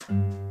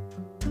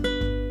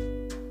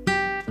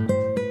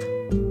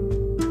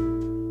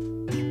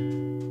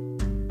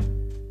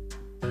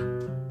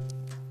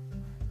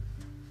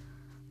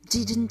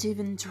Didn't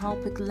even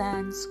tropic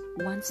lands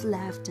once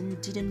left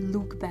and didn't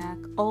look back.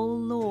 Oh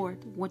Lord,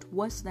 what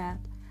was that?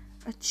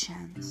 A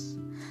chance.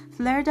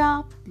 Flared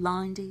up,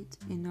 blinded,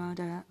 in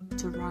order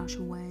to rush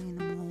away in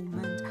a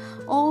moment.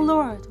 Oh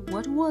Lord,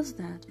 what was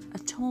that? A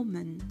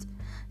torment.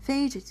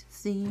 Faded,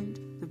 thinned,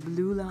 the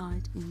blue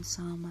light in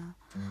summer.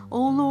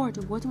 Oh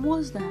Lord, what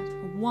was that?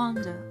 A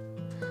wonder.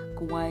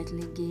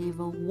 Quietly gave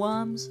a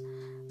warmth,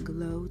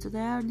 glowed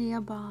there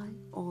nearby.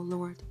 Oh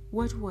Lord,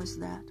 what was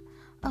that?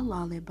 A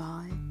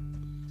lullaby.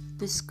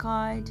 The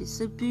sky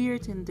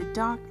disappeared in the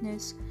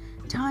darkness.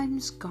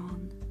 Time's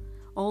gone.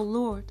 Oh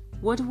Lord,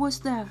 what was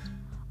that?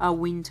 A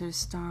winter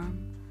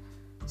storm.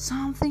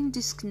 Something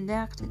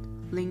disconnected,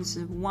 links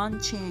of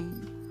one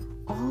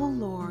chain. Oh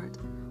Lord,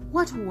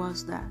 what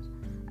was that?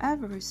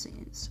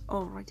 Everything's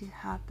already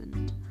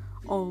happened.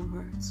 All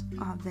words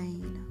are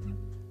vain.